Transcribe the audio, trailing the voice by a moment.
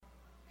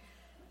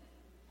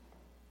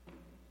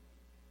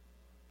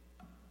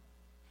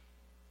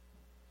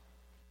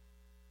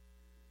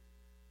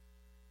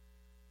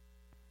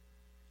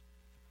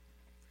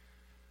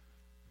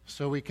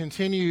So we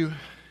continue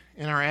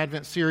in our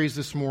Advent series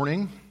this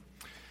morning,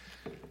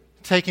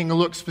 taking a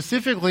look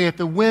specifically at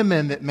the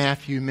women that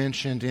Matthew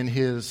mentioned in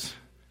his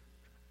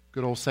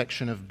good old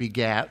section of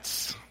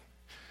begats,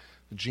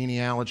 the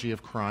genealogy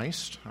of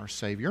Christ, our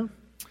Savior.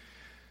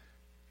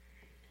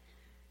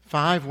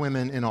 5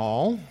 women in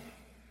all.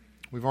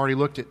 We've already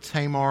looked at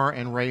Tamar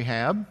and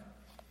Rahab. And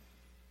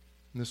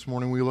this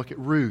morning we look at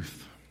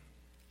Ruth.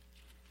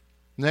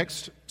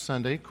 Next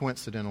Sunday,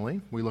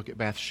 coincidentally, we look at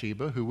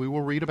Bathsheba, who we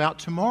will read about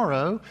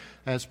tomorrow,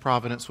 as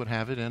Providence would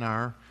have it, in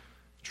our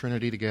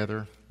Trinity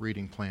Together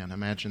reading plan.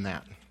 Imagine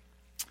that.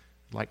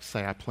 I'd like to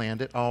say I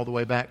planned it all the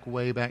way back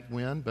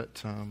when,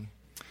 but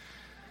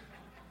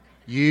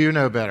you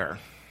know better.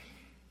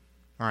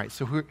 All right,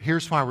 so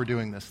here's why we're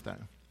doing this, though.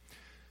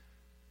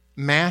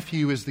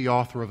 Matthew is the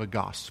author of a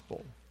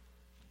gospel,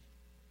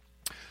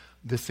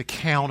 this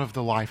account of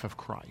the life of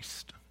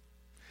Christ.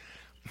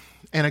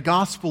 And a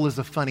gospel is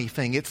a funny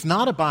thing. It's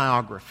not a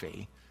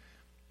biography.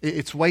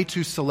 It's way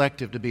too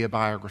selective to be a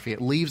biography.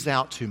 It leaves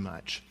out too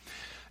much.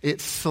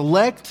 It's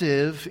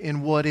selective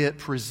in what it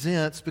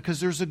presents because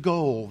there's a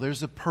goal,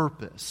 there's a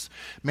purpose.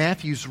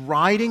 Matthew's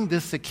writing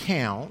this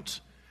account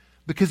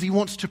because he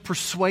wants to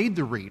persuade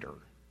the reader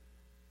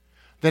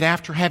that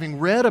after having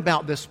read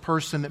about this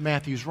person that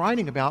Matthew's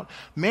writing about,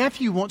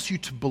 Matthew wants you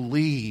to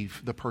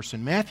believe the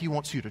person. Matthew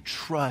wants you to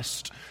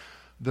trust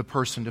the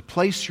person, to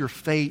place your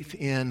faith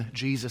in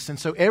Jesus. And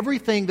so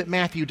everything that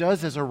Matthew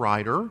does as a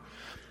writer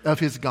of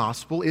his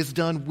gospel is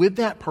done with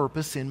that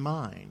purpose in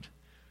mind.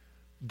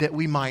 That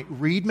we might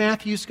read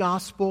Matthew's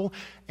gospel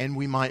and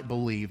we might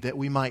believe, that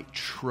we might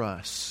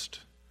trust,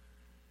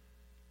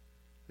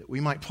 that we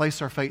might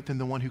place our faith in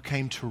the one who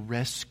came to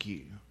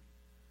rescue.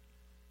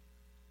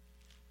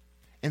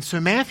 And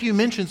so Matthew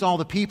mentions all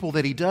the people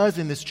that he does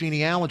in this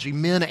genealogy,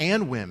 men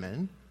and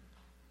women,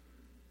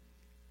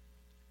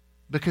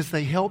 because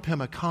they help him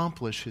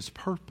accomplish his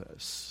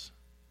purpose.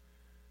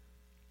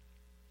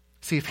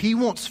 See, if he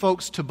wants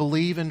folks to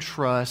believe and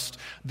trust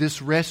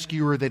this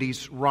rescuer that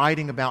he's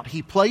writing about,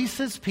 he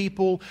places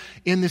people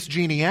in this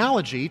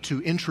genealogy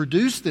to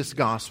introduce this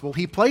gospel.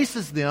 He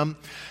places them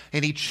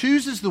and he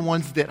chooses the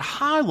ones that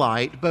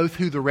highlight both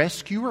who the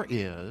rescuer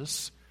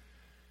is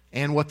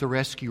and what the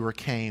rescuer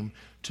came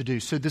to do.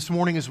 So this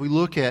morning as we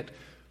look at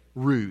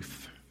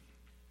Ruth,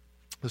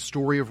 the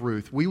story of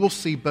Ruth, we will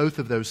see both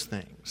of those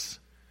things.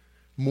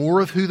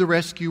 More of who the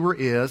rescuer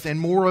is and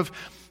more of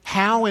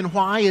how and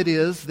why it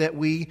is that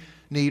we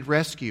need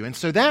rescue. And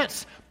so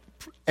that's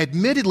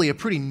admittedly a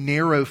pretty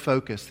narrow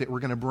focus that we're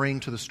going to bring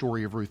to the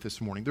story of Ruth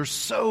this morning. There's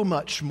so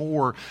much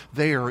more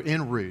there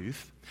in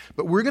Ruth,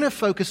 but we're going to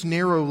focus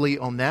narrowly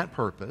on that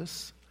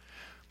purpose.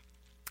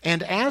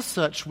 And as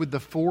such, with the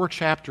 4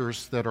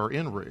 chapters that are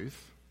in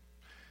Ruth,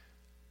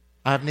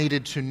 I've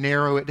needed to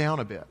narrow it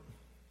down a bit.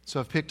 So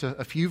I've picked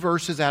a few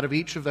verses out of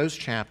each of those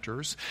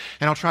chapters,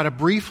 and I'll try to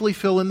briefly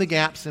fill in the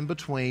gaps in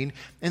between.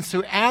 And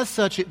so as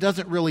such, it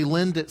doesn't really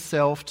lend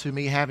itself to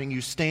me having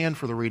you stand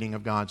for the reading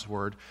of God's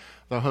Word,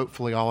 though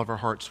hopefully all of our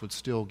hearts would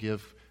still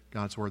give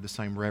God's Word the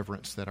same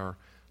reverence that our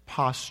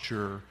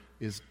posture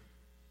is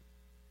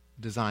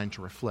designed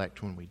to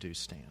reflect when we do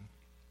stand.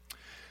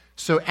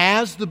 So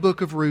as the book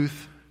of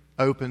Ruth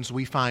opens,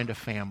 we find a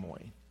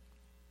family.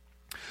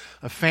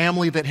 A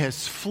family that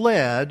has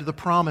fled the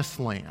promised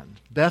land,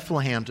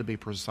 Bethlehem to be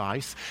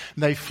precise.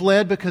 They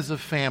fled because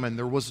of famine.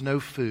 There was no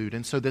food.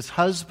 And so this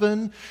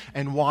husband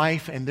and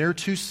wife and their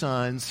 2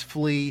 sons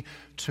flee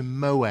to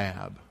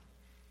Moab.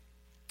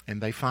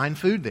 And they find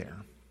food there.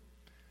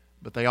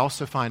 But they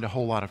also find a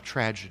whole lot of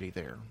tragedy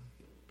there.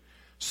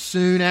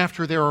 Soon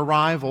after their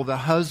arrival, the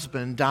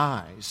husband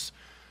dies,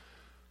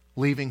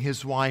 leaving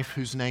his wife,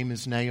 whose name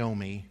is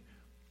Naomi,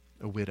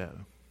 a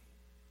widow.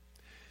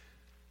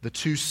 The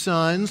 2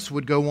 sons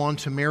would go on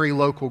to marry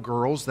local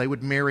girls. They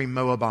would marry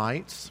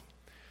Moabites.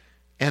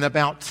 And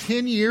about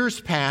 10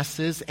 years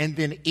passes, and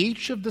then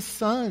each of the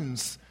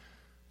sons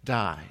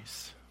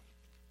dies.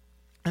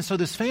 And so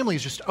this family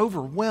is just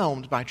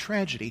overwhelmed by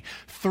tragedy.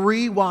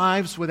 3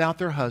 wives without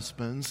their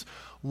husbands,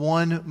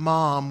 1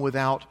 mom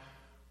without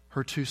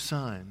her 2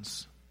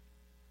 sons.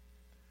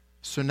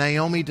 So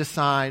Naomi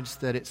decides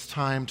that it's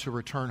time to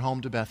return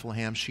home to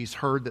Bethlehem. She's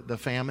heard that the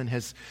famine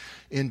has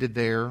ended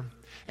there.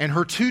 And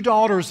her 2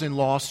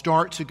 daughters-in-law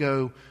start to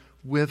go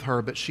with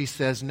her, but she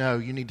says, no,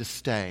 you need to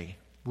stay.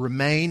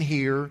 Remain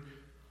here.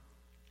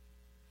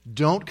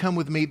 Don't come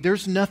with me.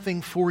 There's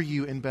nothing for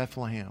you in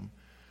Bethlehem.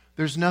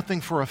 There's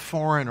nothing for a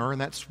foreigner, and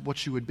that's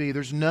what you would be.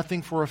 There's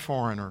nothing for a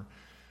foreigner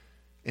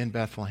in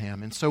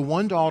Bethlehem. And so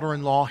one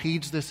daughter-in-law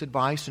heeds this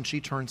advice, and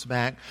she turns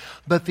back.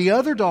 But the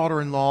other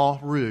daughter-in-law,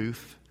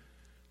 Ruth,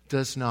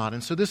 does not.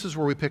 And so this is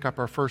where we pick up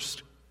our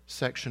first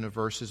section of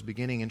verses,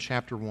 beginning in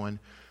chapter 1.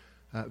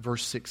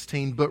 Verse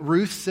 16, but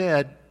Ruth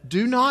said,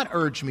 do not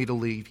urge me to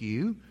leave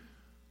you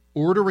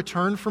or to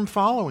return from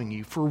following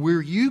you. For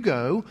where you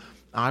go,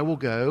 I will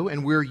go,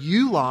 and where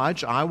you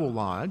lodge, I will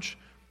lodge.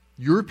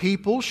 Your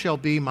people shall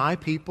be my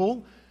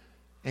people,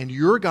 and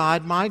your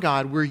God, my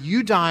God. Where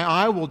you die,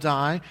 I will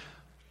die,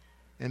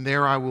 and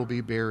there I will be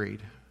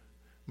buried.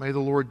 May the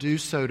Lord do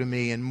so to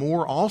me, and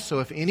more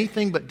also, if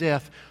anything but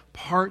death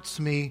parts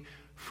me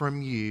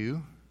from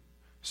you.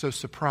 So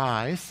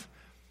surprise,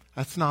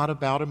 that's not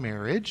about a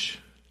marriage.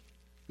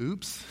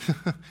 Oops.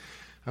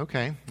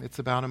 Okay, it's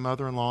about a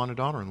mother-in-law and a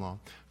daughter-in-law.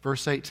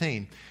 Verse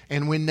 18,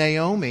 and when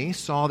Naomi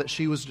saw that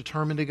she was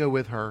determined to go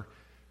with her,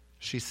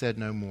 she said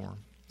no more.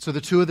 So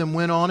the two of them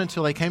went on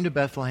until they came to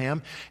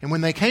Bethlehem. And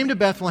when they came to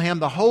Bethlehem,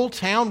 the whole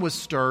town was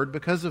stirred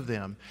because of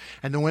them.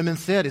 And the women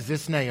said, is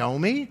this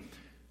Naomi?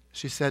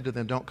 She said to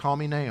them, don't call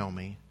me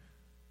Naomi,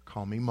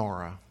 call me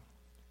Mara,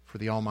 for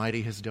the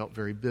Almighty has dealt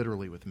very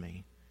bitterly with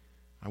me.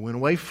 I went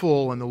away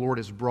full, and the Lord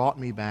has brought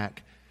me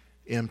back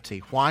empty.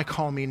 Why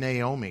call me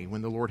Naomi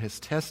when the Lord has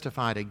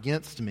testified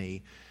against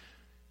me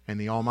and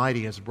the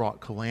Almighty has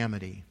brought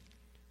calamity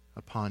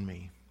upon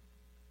me?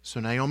 So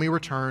Naomi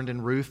returned,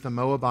 and Ruth the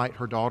Moabite,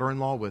 her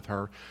daughter-in-law, with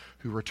her,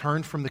 who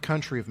returned from the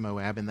country of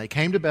Moab, and they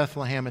came to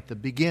Bethlehem at the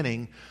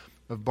beginning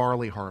of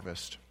barley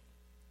harvest.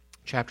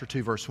 Chapter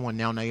 2, verse 1.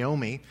 Now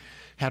Naomi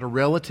had a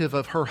relative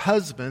of her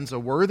husband's, a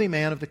worthy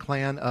man of the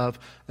clan of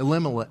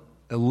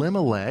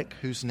Elimelech,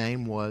 whose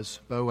name was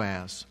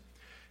Boaz.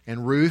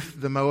 And Ruth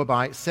the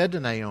Moabite said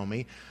to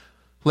Naomi,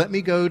 let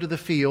me go to the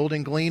field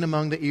and glean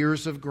among the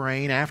ears of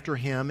grain after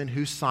him in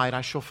whose sight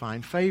I shall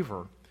find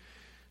favor.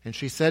 And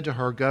she said to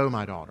her, go,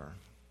 my daughter.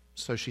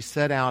 So she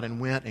set out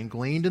and went and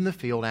gleaned in the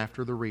field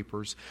after the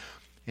reapers.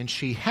 And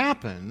she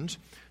happened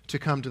to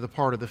come to the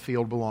part of the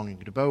field belonging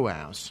to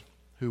Boaz,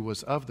 who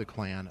was of the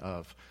clan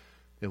of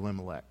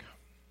Elimelech.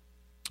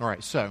 All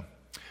right, so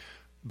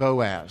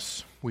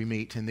Boaz, we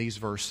meet in these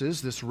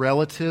verses, this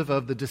relative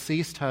of the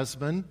deceased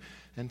husband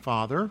and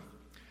father.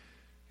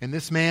 And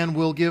this man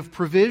will give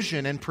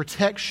provision and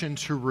protection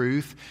to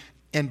Ruth,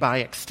 and by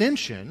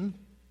extension,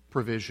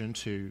 provision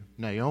to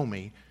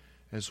Naomi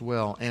as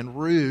well. And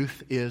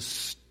Ruth is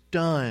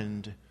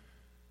stunned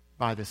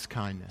by this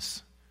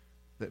kindness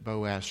that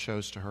Boaz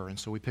shows to her. And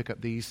so we pick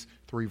up these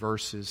three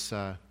verses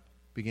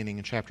beginning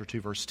in chapter 2,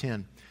 verse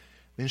 10.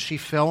 Then she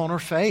fell on her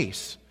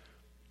face,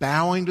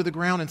 bowing to the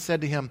ground, and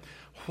said to him,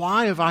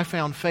 why have I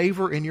found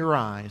favor in your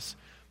eyes,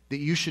 that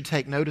you should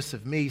take notice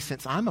of me,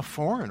 since I'm a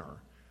foreigner?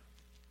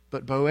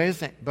 But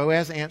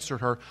Boaz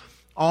answered her,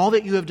 all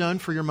that you have done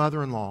for your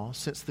mother-in-law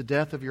since the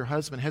death of your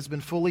husband has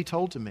been fully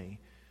told to me,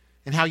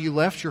 and how you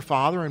left your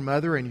father and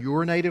mother in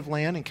your native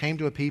land and came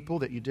to a people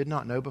that you did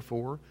not know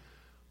before.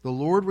 The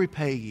Lord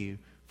repay you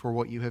for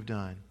what you have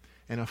done,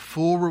 and a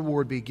full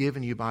reward be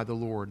given you by the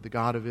Lord, the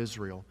God of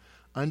Israel,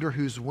 under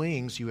whose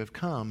wings you have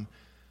come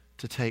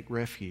to take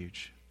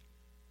refuge.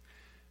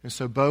 And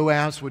so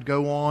Boaz would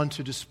go on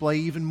to display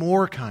even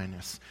more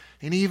kindness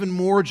and even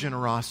more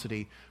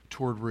generosity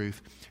toward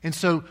Ruth. And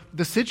so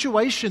the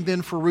situation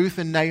then for Ruth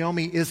and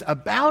Naomi is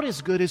about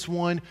as good as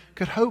one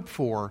could hope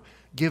for,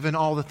 given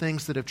all the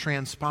things that have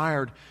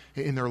transpired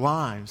in their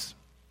lives.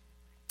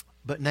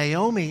 But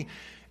Naomi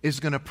is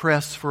going to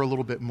press for a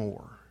little bit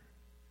more.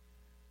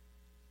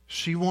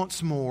 She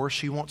wants more.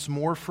 She wants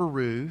more for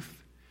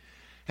Ruth.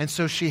 And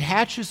so she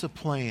hatches a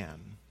plan.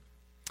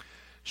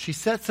 She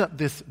sets up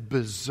this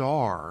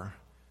bizarre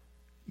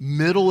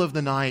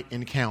middle-of-the-night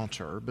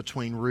encounter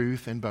between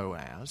Ruth and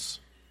Boaz.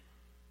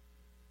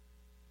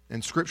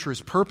 And Scripture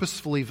is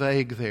purposefully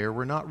vague there.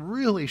 We're not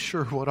really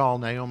sure what all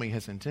Naomi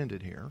has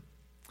intended here.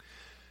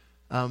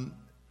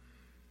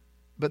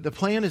 But the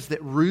plan is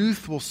that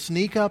Ruth will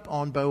sneak up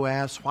on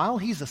Boaz while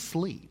he's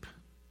asleep.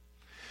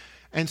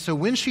 And so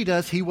when she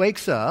does, he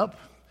wakes up,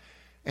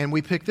 and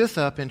we pick this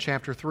up in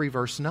chapter 3,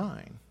 verse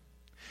 9.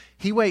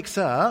 He wakes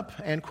up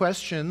and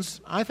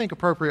questions, I think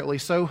appropriately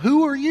so,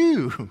 who are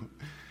you?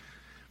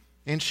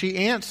 And she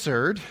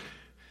answered,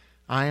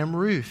 I am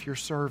Ruth, your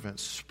servant.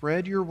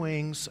 Spread your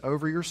wings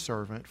over your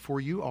servant,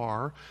 for you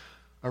are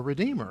a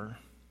redeemer.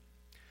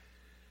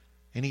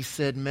 And he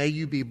said, may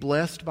you be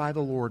blessed by the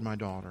Lord, my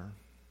daughter.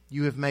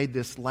 You have made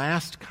this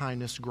last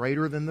kindness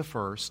greater than the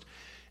first,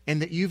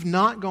 and that you've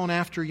not gone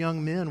after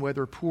young men,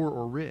 whether poor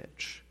or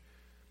rich.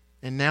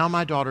 And now,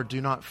 my daughter, do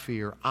not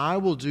fear. I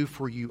will do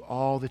for you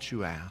all that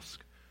you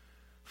ask.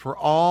 For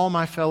all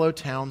my fellow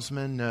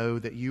townsmen know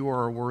that you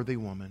are a worthy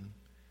woman.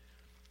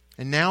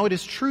 And now it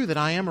is true that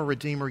I am a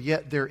redeemer,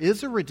 yet there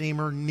is a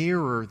redeemer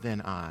nearer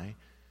than I.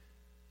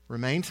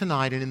 Remain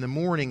tonight, and in the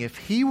morning, if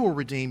he will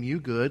redeem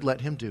you, good,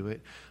 let him do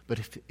it.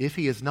 But if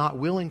he is not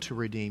willing to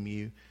redeem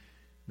you,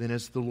 then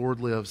as the Lord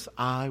lives,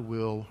 I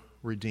will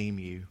redeem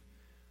you.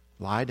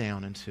 Lie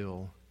down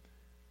until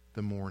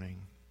the morning.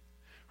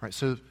 All right,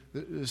 so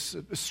it's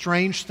a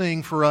strange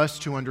thing for us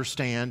to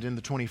understand in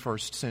the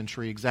 21st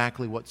century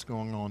exactly what's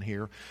going on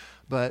here.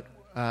 But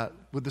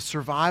with the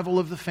survival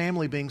of the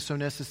family being so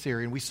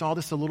necessary, and we saw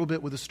this a little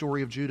bit with the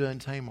story of Judah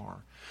and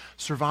Tamar.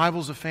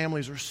 Survivals of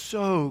families are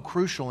so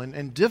crucial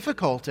and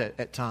difficult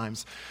at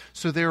times.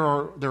 So there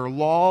are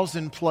laws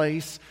in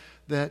place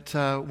that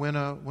when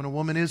a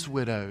woman is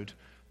widowed,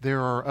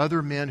 there are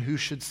other men who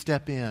should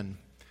step in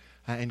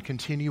and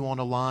continue on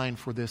a line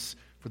for this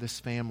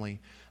family.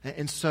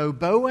 And so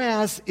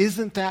Boaz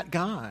isn't that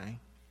guy.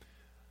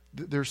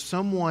 There's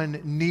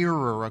someone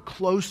nearer, a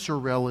closer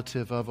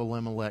relative of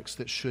Elimelech's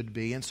that should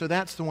be. And so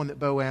that's the one that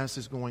Boaz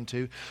is going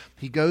to.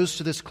 He goes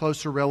to this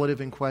closer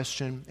relative in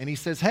question, and he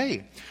says,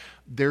 hey,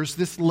 there's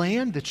this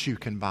land that you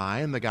can buy.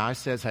 And the guy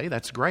says, hey,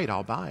 that's great,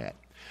 I'll buy it.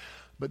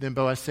 But then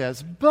Boaz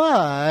says,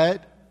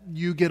 but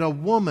you get a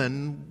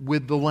woman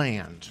with the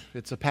land.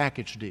 It's a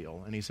package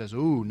deal. And he says,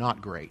 ooh,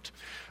 not great.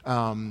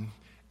 And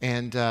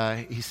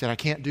he said, I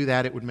can't do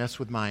that. It would mess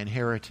with my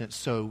inheritance.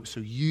 So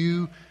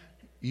you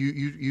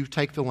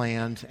take the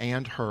land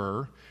and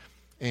her.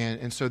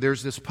 And so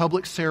there's this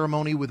public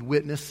ceremony with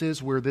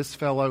witnesses where this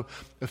fellow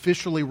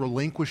officially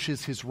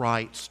relinquishes his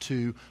rights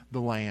to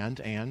the land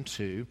and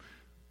to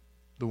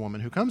the woman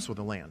who comes with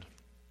the land.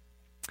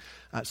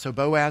 So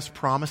Boaz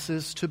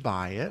promises to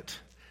buy it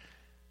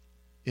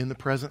in the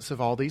presence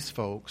of all these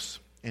folks.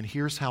 And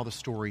here's how the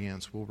story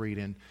ends. We'll read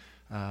in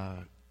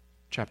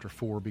chapter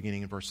 4,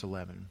 beginning in verse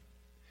 11.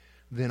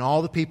 Then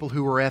all the people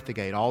who were at the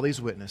gate, all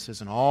these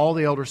witnesses, and all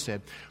the elders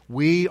said,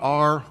 we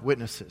are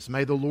witnesses.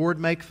 May the Lord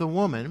make the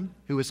woman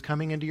who is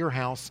coming into your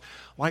house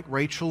like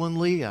Rachel and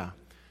Leah,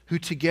 who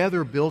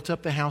together built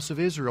up the house of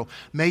Israel.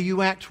 May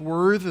you act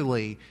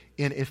worthily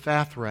in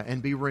Ephrathah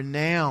and be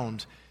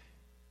renowned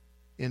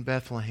in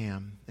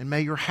Bethlehem. And may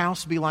your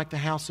house be like the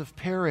house of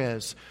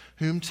Perez,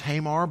 whom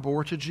Tamar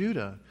bore to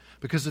Judah,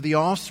 because of the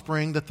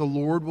offspring that the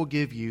Lord will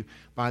give you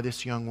by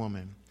this young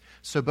woman.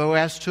 So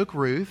Boaz took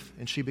Ruth,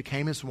 and she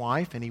became his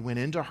wife, and he went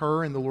into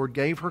her, and the Lord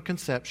gave her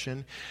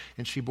conception,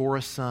 and she bore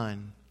a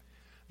son.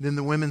 Then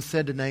the women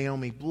said to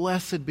Naomi,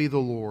 blessed be the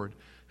Lord,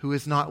 who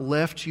has not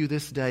left you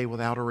this day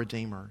without a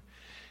redeemer.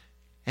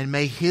 And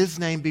may his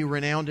name be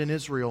renowned in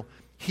Israel.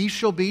 He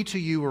shall be to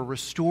you a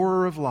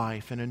restorer of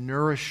life and a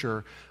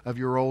nourisher of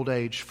your old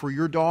age. For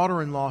your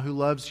daughter-in-law who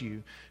loves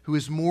you, who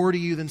is more to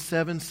you than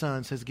 7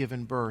 sons, has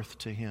given birth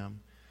to him.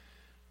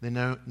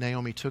 Then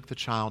Naomi took the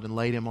child and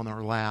laid him on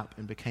her lap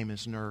and became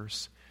his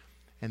nurse.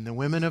 And the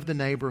women of the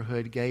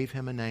neighborhood gave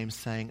him a name,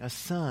 saying, a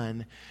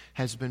son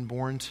has been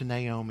born to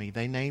Naomi.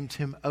 They named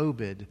him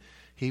Obed.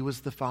 He was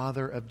the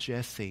father of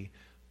Jesse,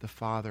 the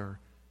father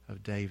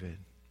of David.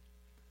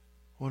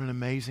 What an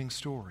amazing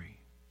story.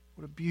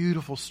 What a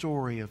beautiful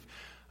story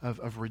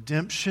of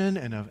redemption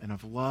and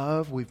of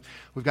love. We've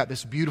got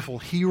this beautiful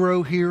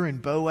hero here in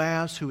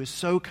Boaz who is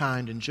so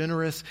kind and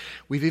generous.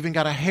 We've even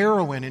got a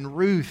heroine in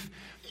Ruth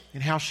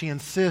and how she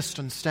insists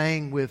on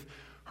staying with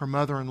her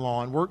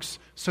mother-in-law and works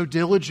so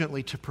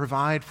diligently to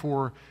provide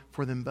for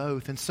them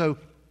both. And so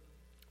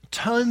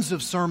tons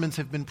of sermons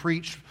have been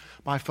preached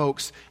by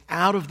folks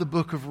out of the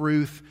book of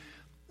Ruth,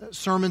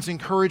 sermons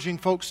encouraging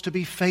folks to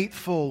be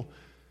faithful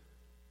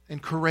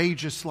and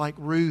courageous like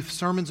Ruth,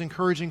 sermons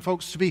encouraging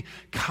folks to be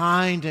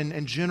kind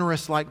and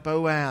generous like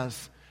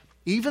Boaz,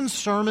 even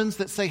sermons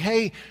that say,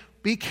 hey,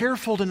 be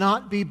careful to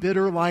not be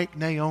bitter like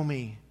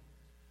Naomi.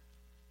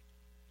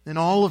 And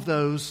all of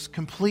those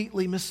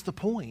completely miss the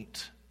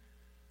point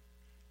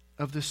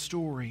of this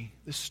story.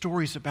 This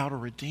story is about a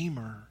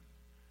Redeemer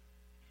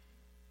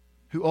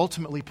who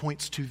ultimately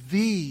points to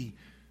the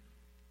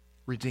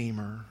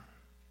Redeemer.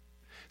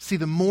 See,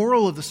 the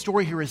moral of the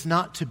story here is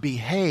not to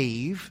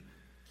behave.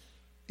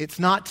 It's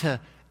not to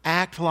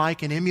act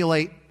like and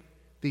emulate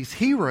these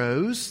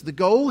heroes. The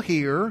goal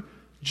here,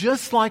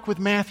 just like with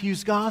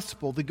Matthew's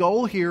gospel, the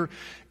goal here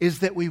is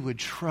that we would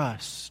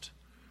trust.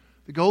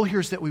 The goal here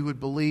is that we would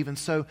believe. And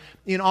so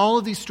in all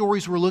of these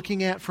stories we're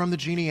looking at from the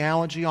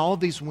genealogy, all of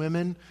these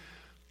women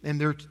and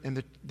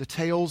the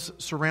tales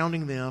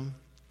surrounding them,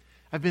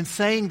 I've been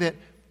saying that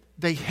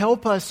they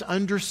help us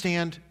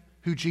understand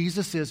who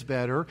Jesus is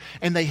better,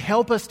 and they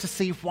help us to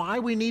see why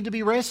we need to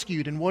be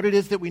rescued and what it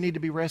is that we need to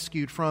be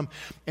rescued from.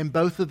 And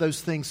both of those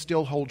things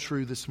still hold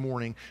true this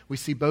morning. We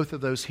see both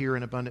of those here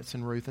in abundance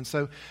in Ruth. And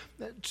so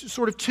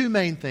sort of 2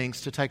 main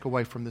things to take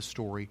away from this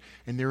story,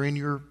 and they're in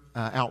your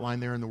outline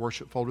there in the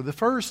worship folder. The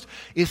first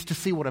is to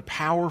see what a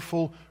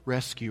powerful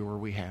rescuer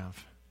we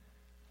have.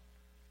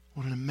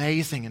 What an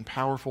amazing and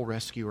powerful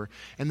rescuer.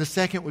 And the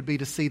second would be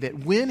to see that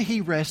when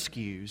he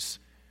rescues,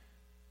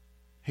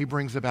 he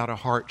brings about a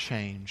heart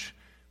change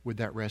with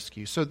that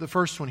rescue. So the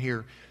first one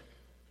here,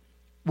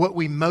 what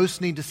we most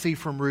need to see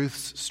from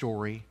Ruth's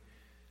story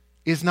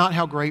is not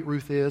how great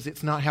Ruth is,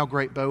 it's not how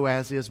great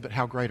Boaz is, but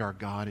how great our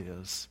God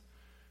is.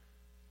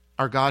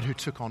 Our God who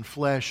took on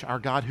flesh, our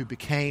God who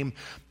became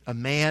a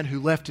man, who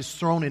left his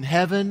throne in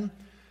heaven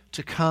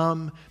to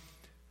come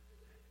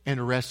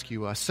and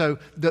rescue us. So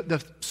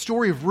the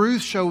story of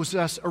Ruth shows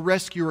us a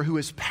rescuer who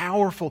is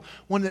powerful,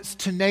 one that's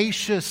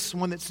tenacious,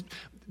 one that's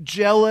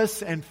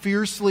jealous and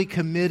fiercely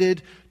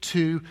committed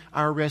to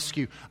our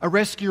rescue. A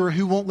rescuer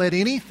who won't let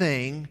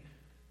anything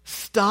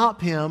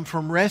stop him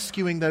from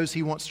rescuing those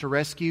he wants to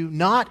rescue,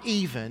 not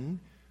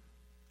even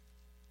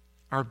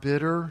our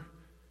bitter,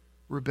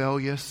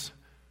 rebellious,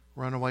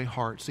 runaway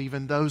hearts.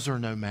 Even those are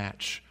no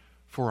match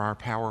for our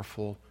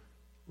powerful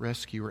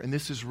rescuer. And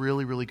this is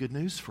really, really good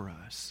news for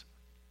us.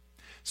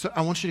 So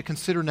I want you to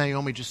consider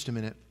Naomi just a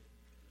minute.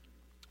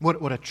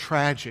 What a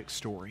tragic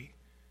story.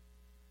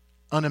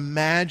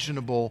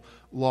 Unimaginable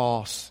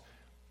loss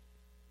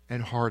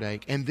and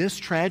heartache. And this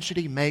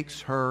tragedy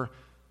makes her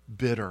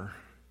bitter,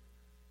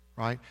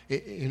 right?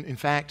 In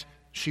fact,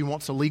 she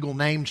wants a legal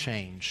name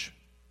change.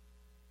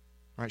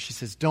 Right? She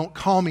says, don't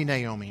call me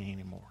Naomi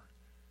anymore.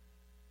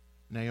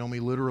 Naomi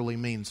literally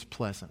means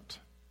pleasant.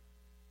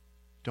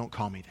 Don't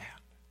call me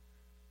that.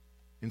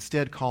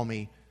 Instead,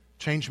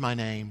 change my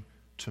name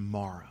to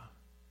Mara,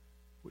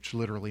 which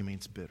literally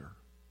means bitter.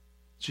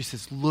 She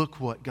says, look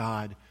what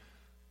God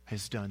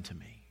has done to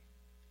me.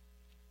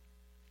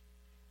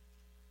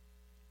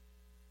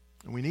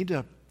 And we need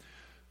to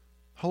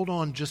hold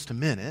on just a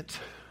minute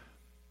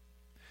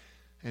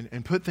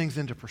and put things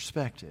into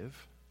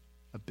perspective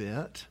a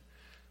bit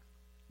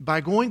by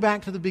going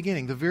back to the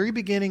beginning. The very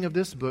beginning of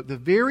this book, the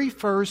very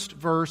first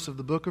verse of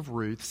the book of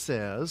Ruth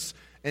says,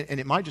 and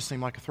it might just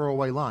seem like a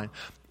throwaway line,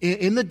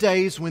 in the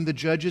days when the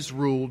judges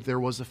ruled, there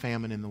was a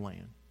famine in the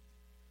land.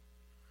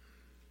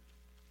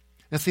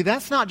 Now see,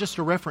 that's not just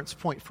a reference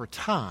point for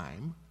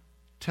time,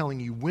 telling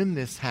you when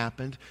this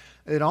happened.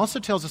 It also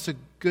tells us a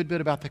good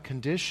bit about the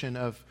condition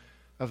of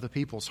the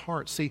people's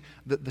hearts. See,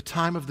 the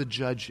time of the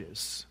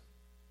judges,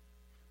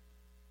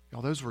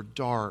 y'all, those were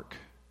dark,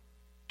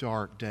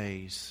 dark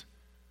days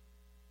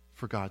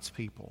for God's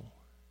people.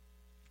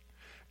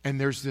 And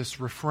there's this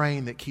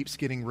refrain that keeps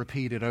getting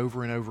repeated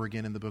over and over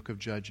again in the book of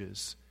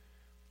Judges.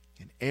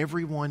 And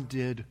everyone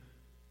did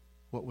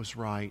what was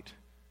right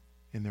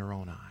in their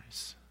own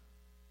eyes.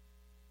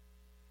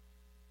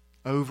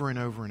 Over and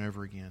over and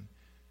over again.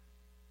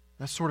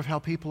 That's sort of how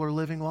people are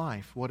living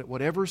life.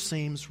 Whatever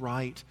seems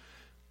right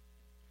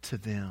to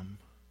them.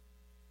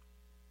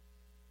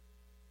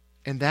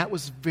 And that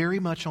was very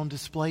much on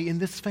display in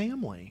this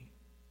family.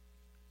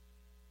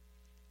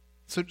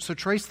 So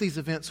trace these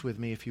events with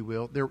me, if you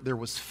will. There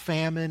was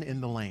famine in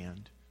the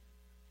land,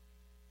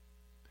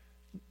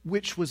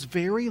 which was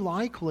very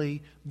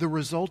likely the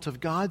result of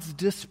God's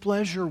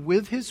displeasure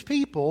with His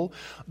people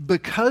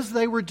because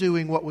they were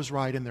doing what was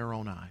right in their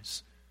own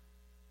eyes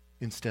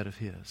instead of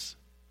His.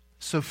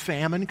 So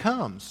famine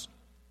comes.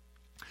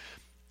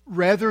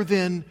 Rather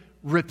than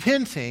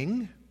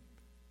repenting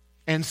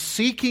and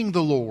seeking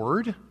the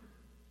Lord,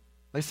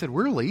 they said,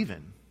 we're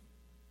leaving.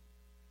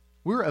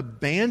 We're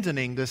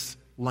abandoning this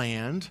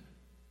land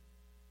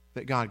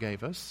that God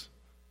gave us.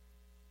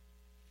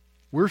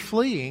 We're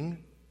fleeing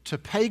to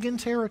pagan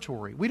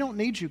territory. We don't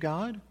need you,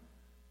 God.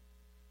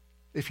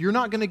 If you're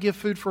not going to give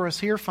food for us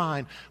here,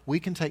 fine. We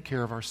can take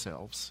care of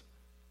ourselves.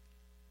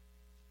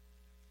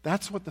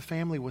 That's what the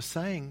family was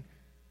saying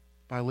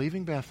by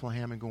leaving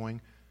Bethlehem and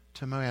going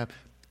to Moab.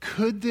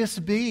 Could this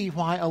be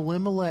why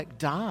Elimelech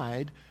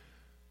died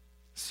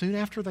soon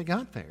after they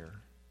got there?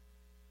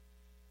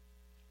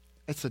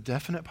 It's a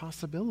definite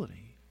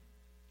possibility.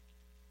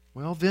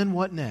 Well, then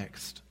what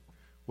next?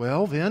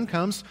 Well, then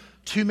comes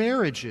 2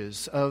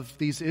 marriages of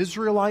these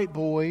Israelite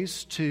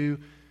boys to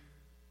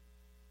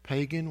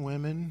pagan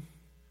women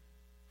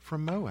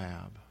from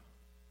Moab.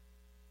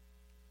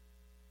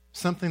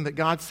 Something that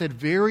God said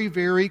very,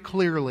 very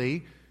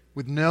clearly,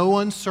 with no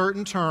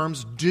uncertain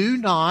terms, do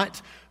not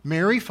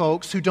marry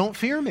folks who don't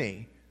fear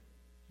me.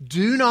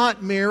 Do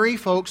not marry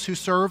folks who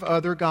serve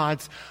other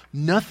gods.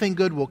 Nothing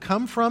good will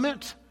come from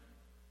it.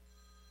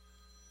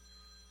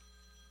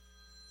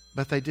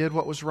 But they did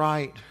what was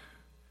right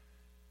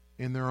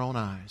in their own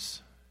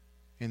eyes.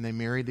 And they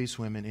married these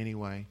women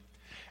anyway.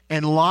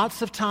 And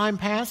lots of time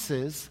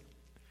passes,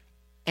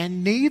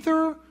 and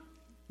neither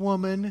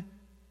woman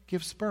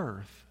gives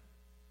birth.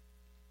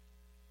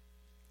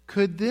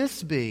 Could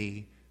this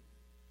be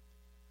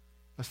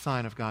a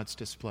sign of God's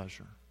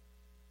displeasure?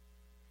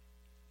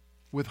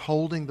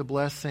 Withholding the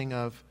blessing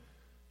of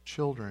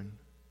children.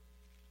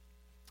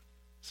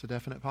 It's a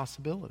definite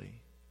possibility.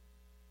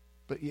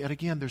 But yet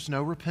again, there's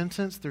no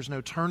repentance, there's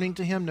no turning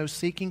to Him, no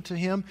seeking to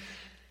Him.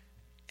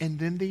 And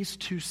then these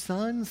 2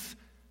 sons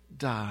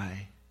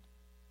die.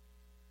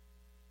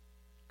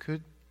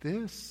 Could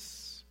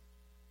this?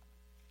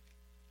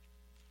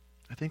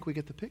 I think we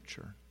get the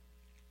picture.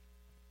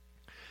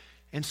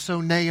 And so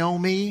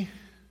Naomi,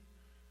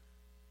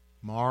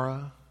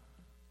 Mara,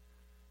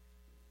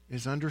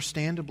 is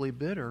understandably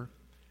bitter,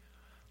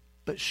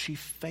 but she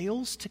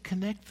fails to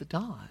connect the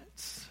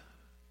dots.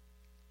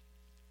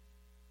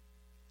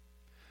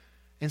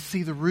 And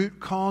see the root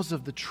cause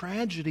of the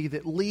tragedy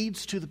that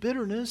leads to the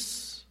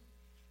bitterness.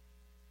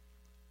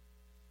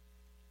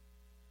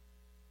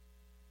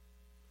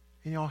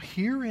 And y'all,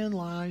 herein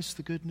lies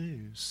the good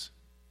news.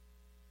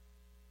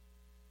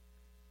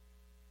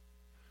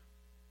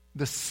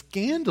 The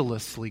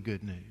scandalously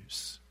good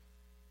news.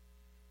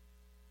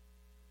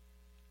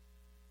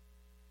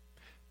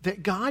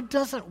 That God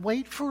doesn't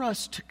wait for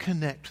us to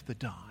connect the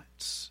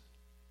dots.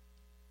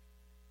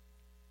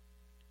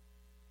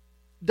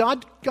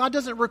 God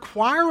doesn't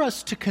require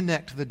us to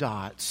connect the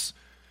dots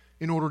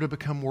in order to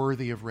become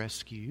worthy of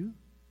rescue.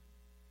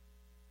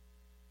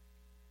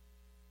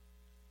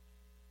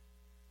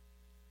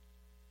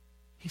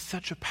 He's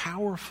such a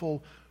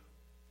powerful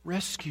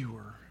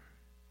rescuer.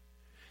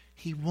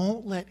 He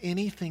won't let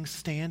anything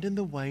stand in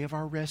the way of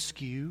our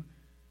rescue,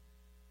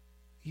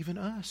 even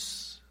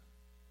us.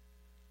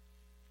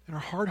 and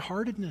our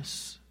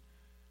hard-heartedness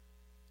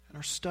and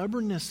our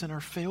stubbornness and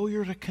our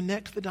failure to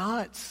connect the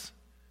dots.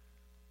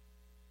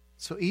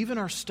 So even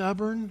our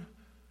stubborn,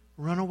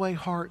 runaway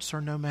hearts are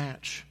no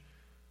match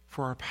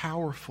for our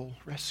powerful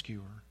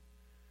rescuer.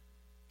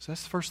 So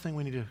that's the first thing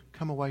we need to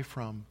come away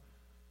from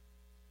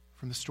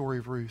the story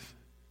of Ruth.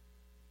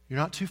 You're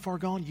not too far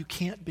gone. You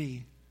can't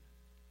be.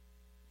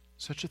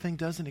 Such a thing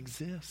doesn't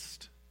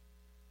exist.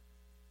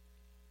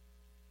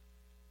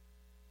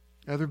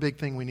 The other big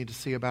thing we need to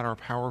see about our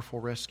powerful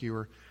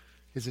rescuer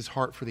is his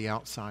heart for the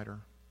outsider.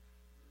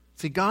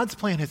 See, God's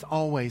plan has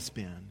always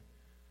been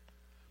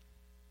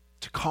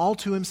to call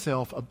to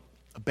himself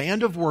a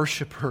band of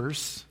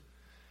worshipers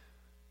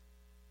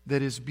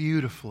that is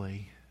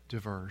beautifully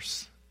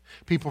diverse.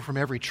 People from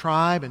every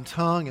tribe and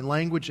tongue and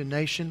language and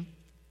nation.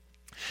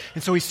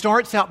 And so he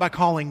starts out by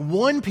calling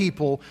one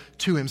people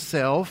to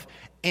himself,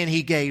 and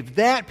he gave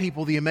that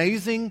people the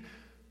amazing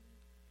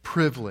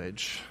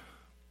privilege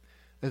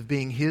of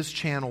being his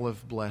channel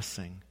of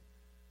blessing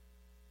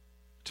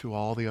to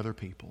all the other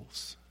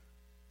peoples,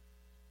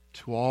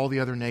 to all the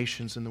other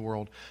nations in the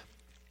world.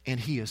 And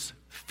he is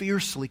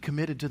fiercely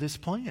committed to this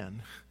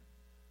plan.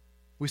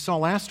 We saw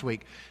last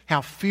week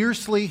how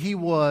fiercely he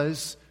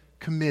was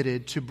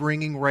committed to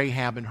bringing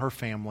Rahab and her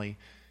family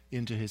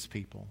into his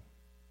people.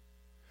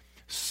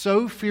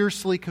 So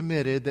fiercely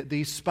committed that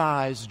these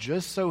spies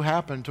just so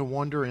happened to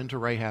wander into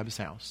Rahab's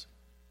house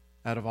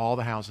out of all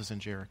the houses in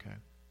Jericho.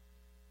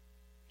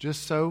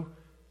 Just so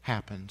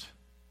happened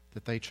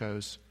that they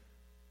chose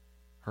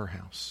her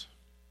house.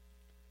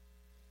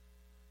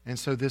 And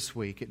so this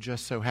week, it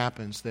just so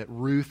happens that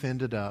Ruth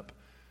ended up,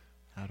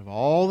 out of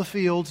all the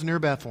fields near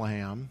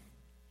Bethlehem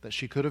that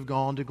she could have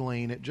gone to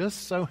glean, it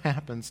just so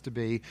happens to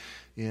be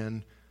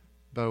in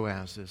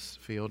Boaz's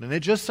field. And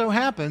it just so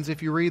happens,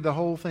 if you read the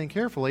whole thing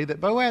carefully,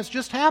 that Boaz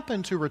just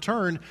happened to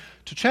return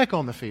to check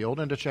on the field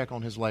and to check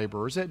on his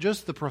laborers at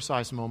just the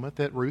precise moment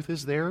that Ruth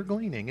is there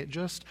gleaning. It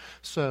just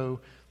so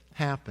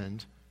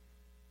happened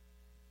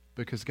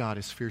because God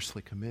is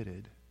fiercely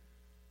committed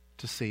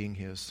to seeing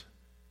his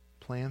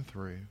plan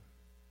through.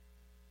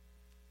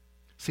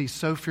 See, he's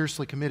so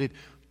fiercely committed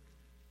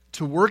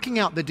to working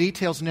out the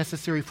details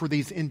necessary for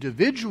these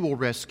individual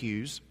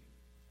rescues,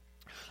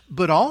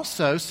 but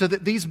also so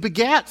that these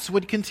begats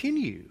would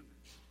continue,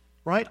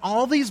 right?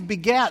 All these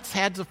begats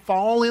had to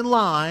fall in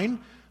line.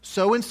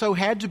 So-and-so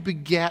had to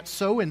begat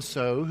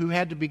so-and-so, who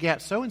had to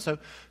begat so-and-so,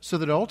 so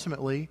that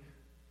ultimately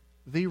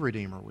the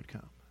Redeemer would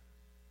come.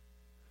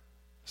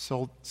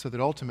 So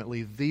that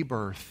ultimately the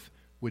birth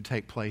would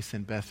take place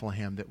in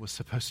Bethlehem that was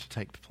supposed to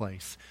take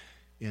place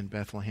in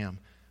Bethlehem.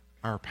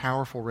 Our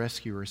powerful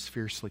rescuer is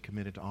fiercely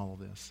committed to all of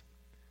this.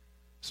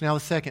 So now the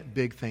second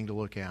big thing to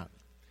look at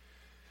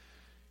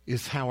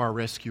is how our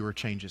rescuer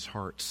changes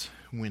hearts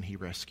when he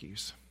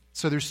rescues.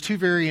 So there's two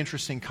very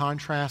interesting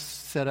contrasts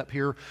set up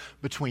here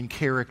between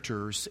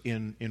characters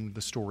in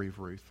the story of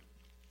Ruth.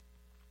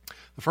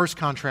 The first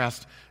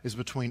contrast is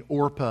between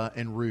Orpah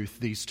and Ruth,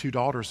 these two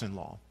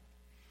daughters-in-law.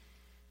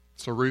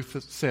 So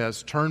Ruth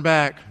says, "Turn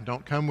back,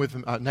 don't come with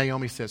me."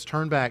 Naomi says,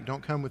 "Turn back,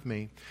 don't come with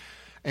me."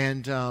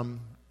 And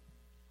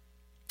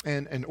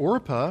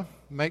Orpah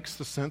makes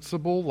the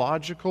sensible,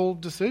 logical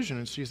decision,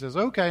 and she says,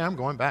 "Okay, I'm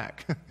going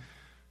back.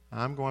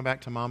 I'm going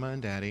back to Mama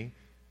and Daddy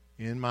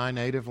in my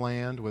native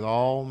land with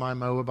all my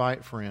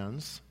Moabite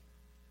friends."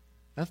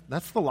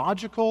 That's the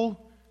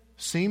logical,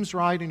 seems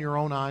right in your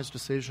own eyes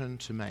decision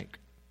to make.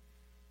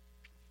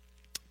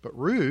 But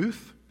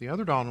Ruth, the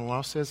other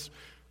daughter-in-law, says,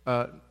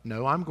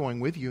 "No, I'm going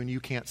with you and you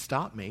can't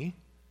stop me."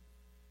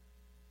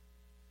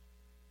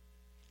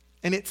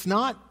 And it's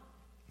not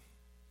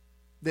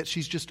that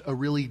she's just a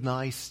really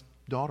nice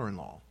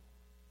daughter-in-law,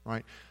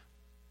 right?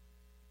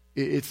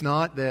 It's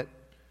not that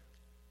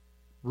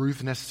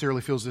Ruth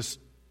necessarily feels this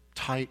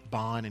tight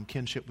bond and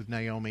kinship with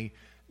Naomi.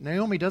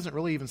 Naomi doesn't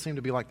really even seem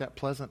to be like that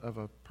pleasant of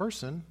a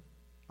person,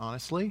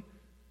 honestly,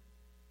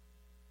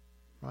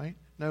 right?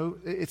 No,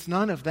 it's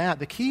none of that.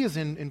 The key is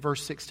in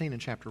verse 16 in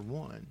chapter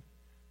 1.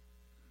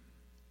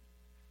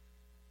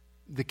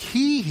 The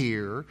key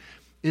here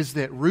is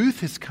that Ruth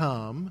has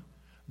come,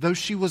 though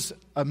she was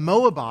a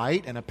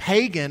Moabite and a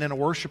pagan and a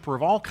worshiper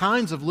of all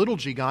kinds of little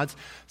g gods,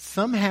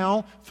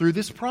 somehow through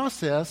this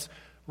process,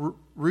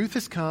 Ruth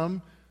has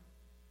come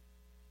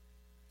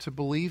to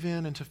believe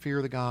in and to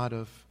fear the God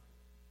of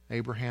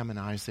Abraham and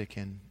Isaac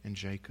and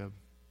Jacob.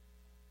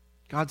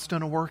 God's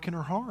done a work in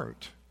her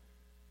heart.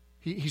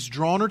 He's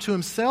drawn her to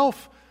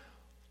himself.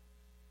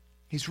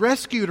 He's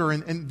rescued her,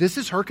 and this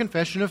is her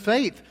confession of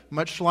faith,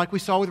 much like we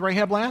saw with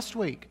Rahab last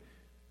week.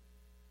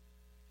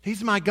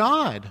 He's my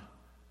God.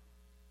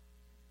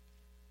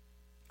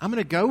 I'm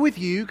going to go with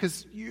you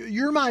because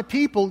you're my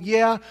people,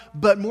 yeah,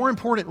 but more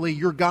importantly,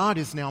 your God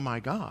is now my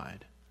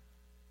God.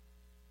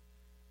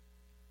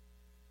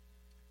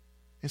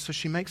 And so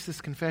she makes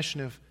this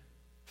confession of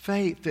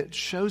faith that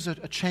shows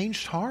a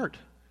changed heart.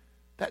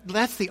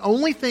 That's the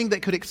only thing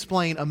that could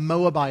explain a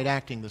Moabite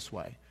acting this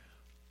way.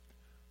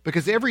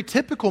 Because every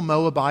typical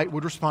Moabite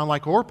would respond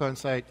like Orpah and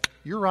say,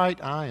 "You're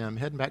right, I am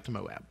heading back to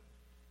Moab."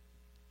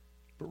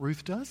 But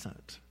Ruth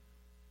doesn't.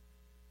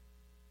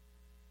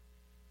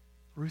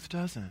 Ruth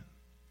doesn't.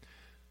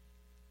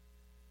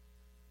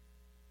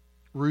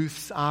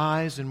 Ruth's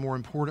eyes, and more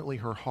importantly,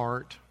 her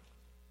heart,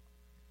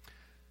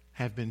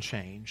 have been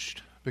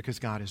changed because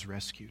God has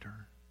rescued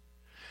her.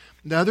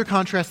 The other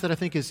contrast that I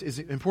think is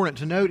important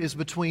to note is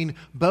between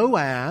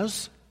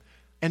Boaz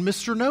and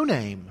Mr. No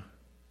Name.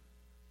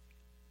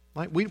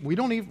 Like we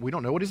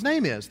don't know what his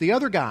name is. The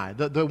other guy,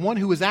 the one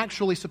who was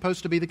actually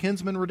supposed to be the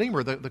kinsman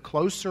redeemer, the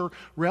closer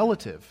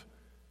relative.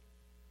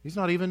 He's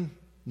not even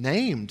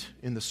named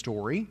in the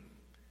story.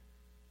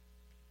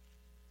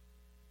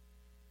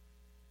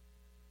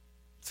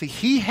 See,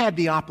 he had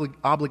the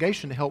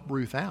obligation to help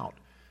Ruth out.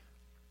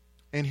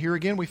 And here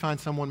again we find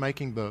someone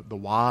making the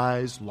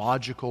wise,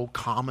 logical,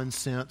 common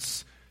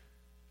sense,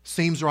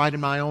 seems right in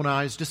my own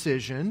eyes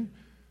decision.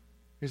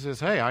 He says,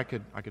 hey, I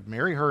could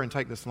marry her and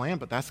take this land,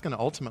 but that's going to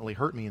ultimately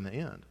hurt me in the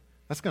end.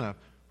 That's going to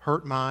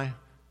hurt my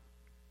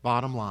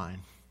bottom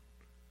line.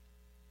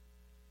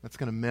 That's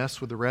going to mess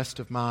with the rest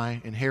of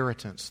my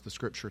inheritance, the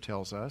Scripture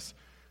tells us.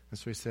 And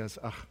so he says,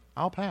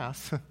 I'll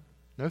pass.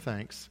 No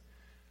thanks.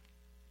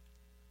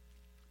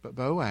 But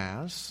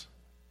Boaz,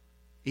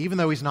 even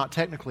though he's not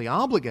technically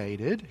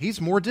obligated,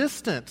 he's more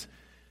distant.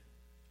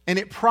 And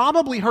it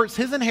probably hurts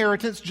his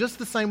inheritance just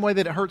the same way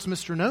that it hurts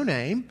Mr. No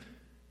Name,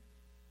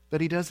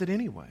 but he does it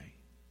anyway.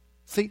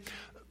 See,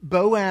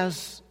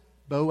 Boaz's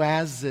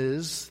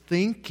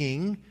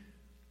thinking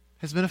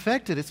has been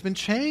affected. It's been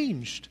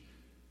changed.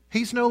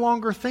 He's no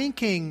longer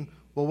thinking,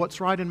 well, what's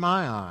right in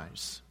my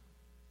eyes?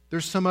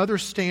 There's some other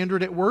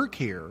standard at work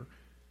here.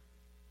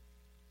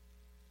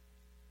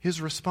 His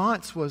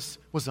response was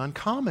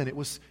uncommon. It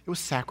was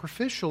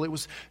sacrificial. It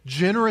was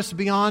generous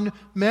beyond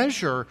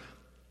measure.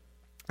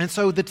 And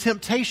so the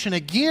temptation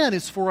again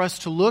is for us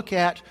to look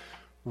at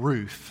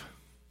Ruth,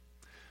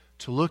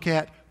 to look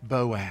at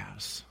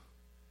Boaz.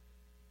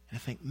 And I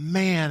think,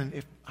 man,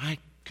 if I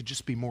could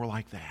just be more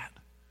like that.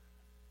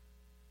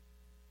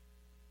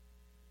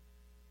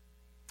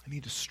 I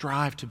need to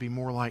strive to be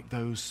more like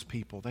those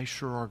people. They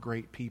sure are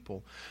great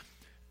people.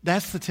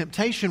 That's the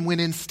temptation, when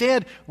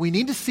instead we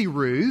need to see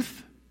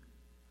Ruth.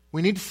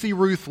 We need to see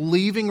Ruth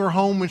leaving her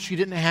home when she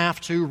didn't have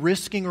to,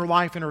 risking her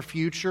life and her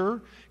future,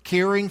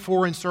 caring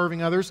for and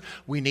serving others.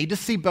 We need to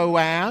see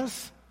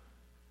Boaz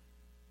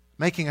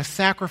making a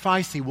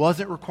sacrifice he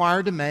wasn't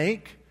required to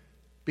make,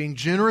 being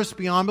generous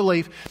beyond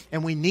belief.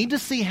 And we need to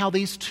see how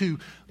these two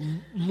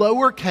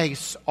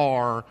lowercase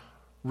r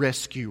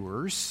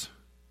rescuers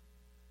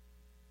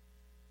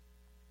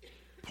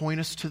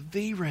point us to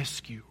the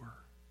rescuer.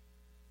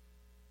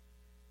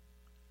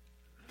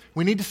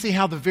 We need to see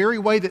how the very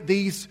way that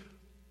these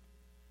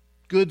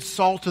good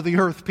salt of the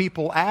earth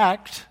people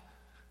act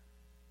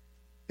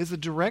is a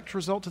direct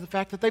result of the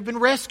fact that they've been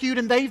rescued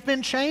and they've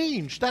been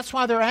changed. That's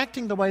why they're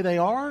acting the way they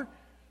are.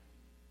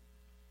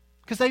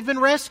 Because they've been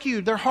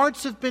rescued. Their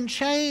hearts have been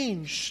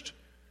changed.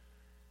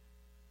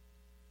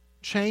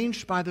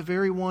 Changed by the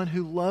very one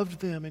who loved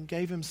them and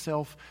gave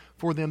himself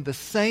for them. The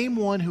same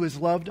one who has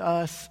loved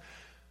us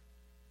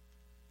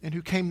and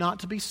who came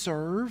not to be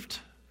served,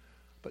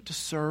 but to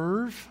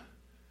serve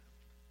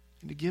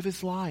and to give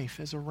his life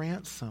as a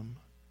ransom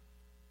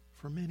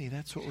for many.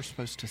 That's what we're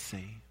supposed to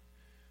see.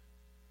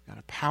 Got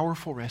a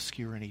powerful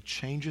rescuer, and he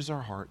changes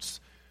our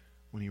hearts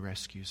when he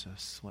rescues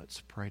us.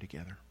 Let's pray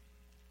together.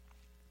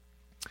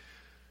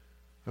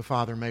 Oh,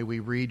 Father, may we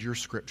read your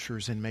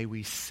scriptures and may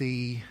we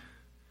see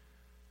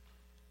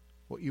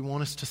what you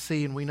want us to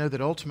see. And we know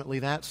that ultimately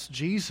that's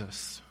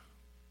Jesus.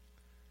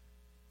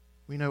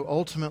 We know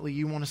ultimately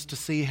you want us to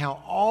see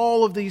how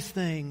all of these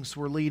things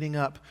were leading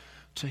up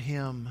to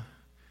him.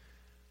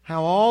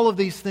 How all of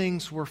these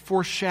things were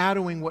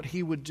foreshadowing what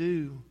he would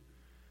do.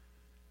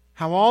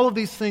 How all of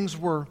these things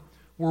were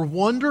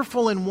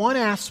wonderful in one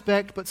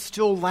aspect, but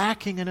still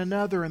lacking in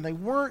another. And they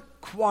weren't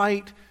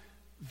quite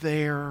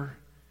there.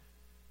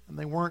 And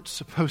they weren't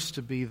supposed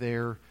to be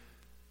there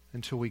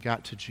until we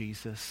got to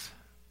Jesus.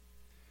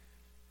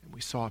 And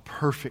we saw a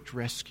perfect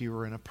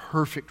rescuer and a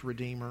perfect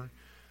redeemer.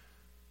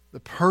 The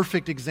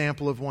perfect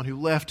example of one who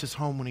left his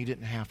home when he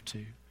didn't have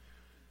to.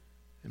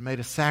 And made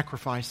a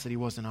sacrifice that he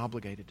wasn't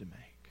obligated to make.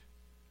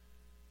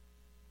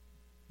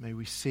 May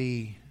we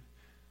see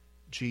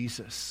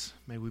Jesus.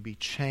 May we be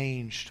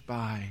changed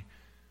by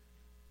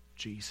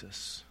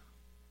Jesus.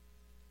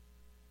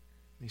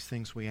 These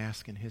things we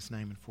ask in his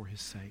name and for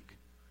his sake.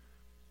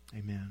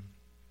 Amen.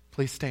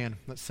 Please stand.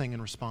 Let's sing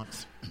in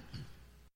response.